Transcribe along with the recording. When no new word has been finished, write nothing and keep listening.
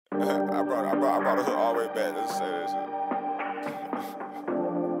I brought the hook all the way back. Let's say that shit.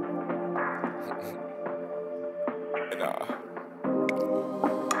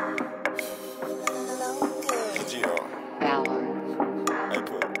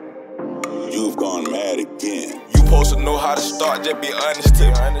 You've gone mad again. You supposed to know how to start, just be honest to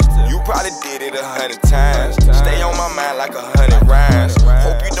me. You probably did it 100 times. Stay on my mind like 100 rhymes.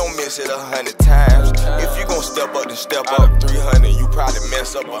 Hope you don't miss it 100 times. If you gon' step up, then step up 300. You probably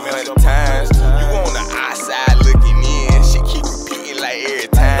mess up 100 times. You on the outside looking in. She keep repeating like every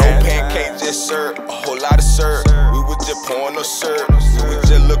time. No pancake, just syrup, a whole lot of syrup. We was just pouring no syrup. We was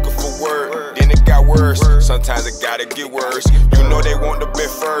just looking for word. Then it got worse. Sometimes it gotta get worse. You know they want the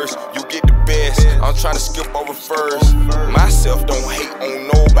best first. You get the best. I'm trying to skip over first. Myself don't hate on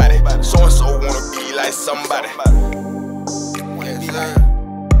nobody. So and so wanna be like somebody. Yes, sir.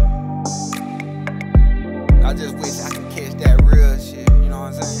 I just wish I could catch that real shit. You know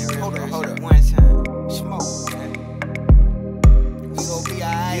what I'm saying? Hold up, one time. Smoke, man. We gon' be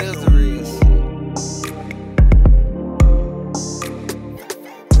alright. Here's the real shit.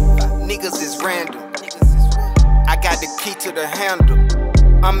 Niggas is random. I got the key to the handle.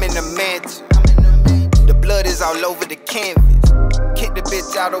 I'm in the mansion. The blood is all over the canvas. Kick the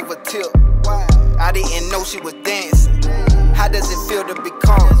bitch out over tilt. I didn't know she was dancing. How does it feel to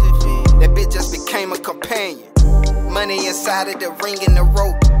become? That bitch just became a companion. Money inside of the ring and the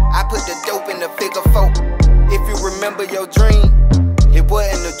rope. I put the dope in the figure 4. If you remember your dream, it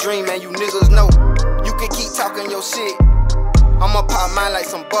wasn't a dream, man, you niggas know. You can keep talking your shit. I'ma pop mine like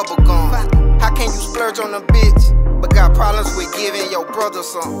some bubble gum. How can you splurge on a bitch, but got problems with giving your brother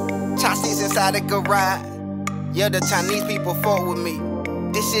some? Chinese inside the garage. Yeah, the Chinese people fought with me.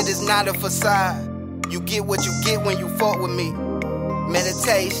 This shit is not a facade. You get what you get when you fought with me.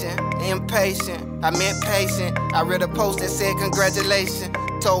 Meditation, impatient, I meant patient. I read a post that said congratulations.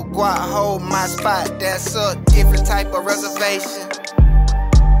 Told Guala, hold my spot, that's a different type of reservation.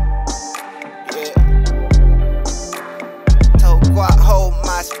 Yeah. Told Guala, hold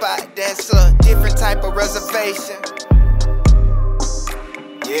my spot, that's a different type of reservation.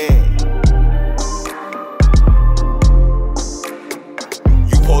 Yeah.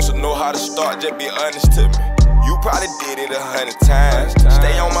 You supposed to know how to start, just be honest to me. You probably did it 100 times.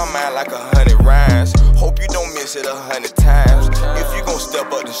 Stay on my mind like 100 rhymes. Hope you don't miss it 100 times. If you gon'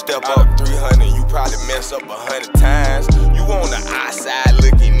 step up, then step up 300. You probably mess up 100 times. You on the outside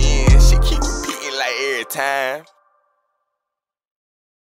looking in. She keep repeating like every time.